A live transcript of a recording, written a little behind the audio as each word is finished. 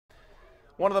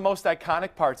One of the most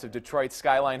iconic parts of Detroit's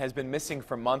skyline has been missing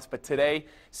for months, but today,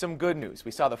 some good news. We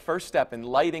saw the first step in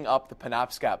lighting up the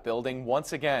Penobscot Building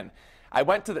once again. I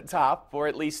went to the top, or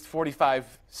at least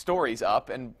 45 stories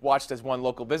up, and watched as one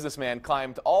local businessman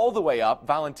climbed all the way up,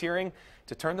 volunteering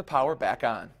to turn the power back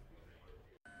on.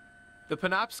 The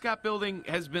Penobscot Building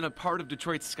has been a part of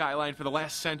Detroit's skyline for the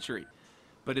last century,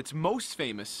 but it's most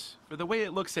famous for the way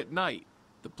it looks at night.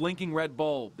 The blinking red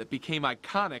bulb that became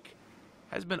iconic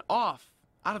has been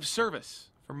out of service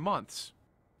for months.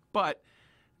 But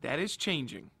that is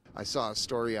changing. I saw a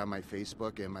story on my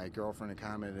Facebook, and my girlfriend had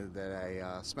commented that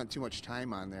I spent too much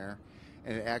time on there,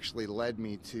 and it actually led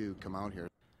me to come out here.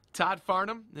 Todd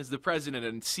Farnham is the president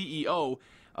and CEO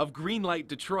of Greenlight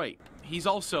Detroit. He's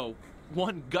also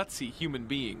one gutsy human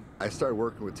being. I started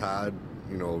working with Todd,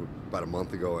 about a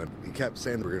month ago, and he kept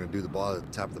saying we're going to do the ball at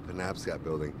the top of the Penobscot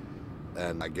Building.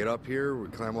 And I get up here, we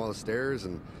climb all the stairs,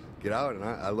 and get out, and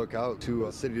I look out to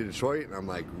the city of Detroit, and I'm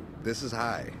like, this is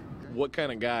high. What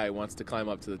kind of guy wants to climb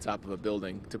up to the top of a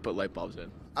building to put light bulbs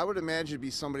in? I would imagine it'd be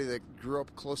somebody that grew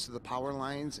up close to the power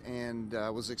lines and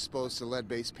was exposed to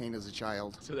lead-based paint as a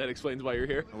child. So that explains why you're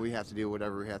here? We have to do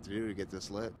whatever we have to do to get this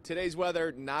lit. Today's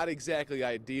weather, not exactly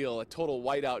ideal. A total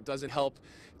whiteout doesn't help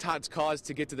Todd's cause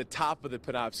to get to the top of the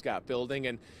Penobscot Building,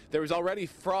 and there was already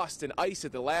frost and ice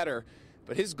at the ladder,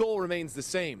 but his goal remains the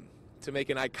same: to make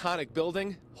an iconic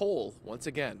building whole once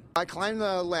again. I climb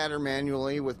the ladder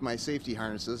manually with my safety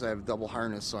harnesses. I have a double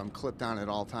harness, so I'm clipped on at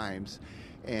all times.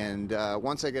 And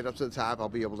once I get up to the top, I'll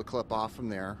be able to clip off from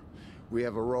there. We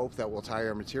have a rope that we'll tie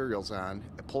our materials on,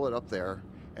 pull it up there,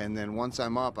 and then once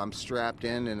I'm up, I'm strapped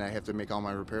in, and I have to make all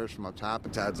my repairs from up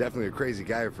top. Todd's definitely a crazy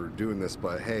guy for doing this,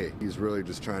 but hey, he's really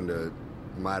just trying to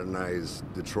modernize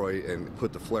Detroit and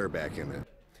put the flair back in it.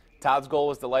 Todd's goal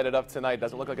was to light it up tonight.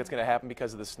 Doesn't look like it's going to happen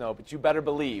because of the snow, but you better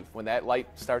believe when that light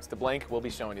starts to blink, we'll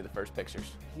be showing you the first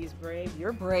pictures. He's brave.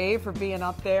 You're brave for being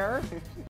up there.